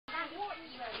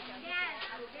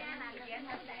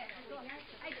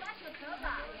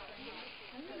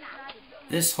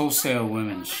This wholesale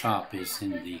women's shop is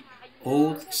in the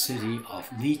old city of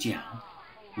Lijiang,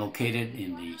 located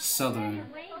in the southern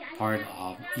part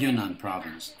of Yunnan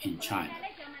province in China.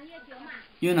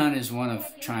 Yunnan is one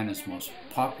of China's most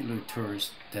popular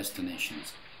tourist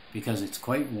destinations because it's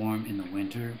quite warm in the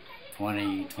winter,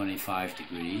 20-25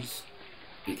 degrees,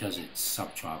 because it's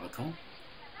subtropical.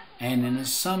 And in the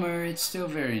summer, it's still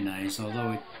very nice,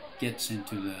 although it gets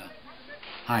into the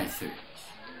high 30s.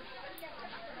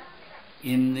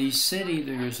 In the city,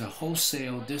 there is a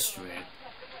wholesale district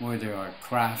where there are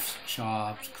craft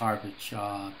shops, carpet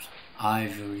shops,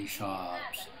 ivory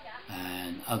shops,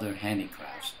 and other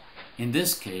handicrafts. In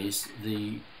this case,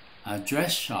 the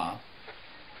dress shop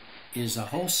is a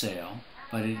wholesale,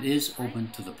 but it is open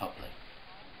to the public.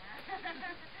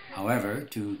 However,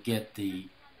 to get the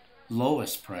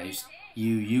lowest price,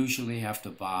 you usually have to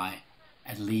buy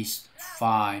at least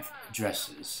 5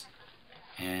 dresses.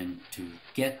 And to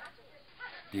get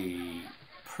the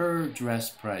per dress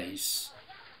price,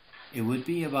 it would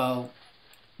be about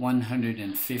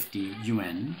 150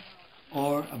 yuan,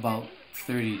 or about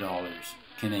 $30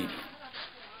 Canadian.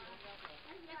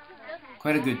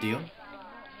 Quite a good deal,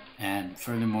 and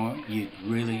furthermore, you'd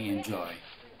really enjoy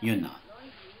Yunnan.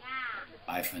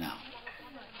 Bye for now.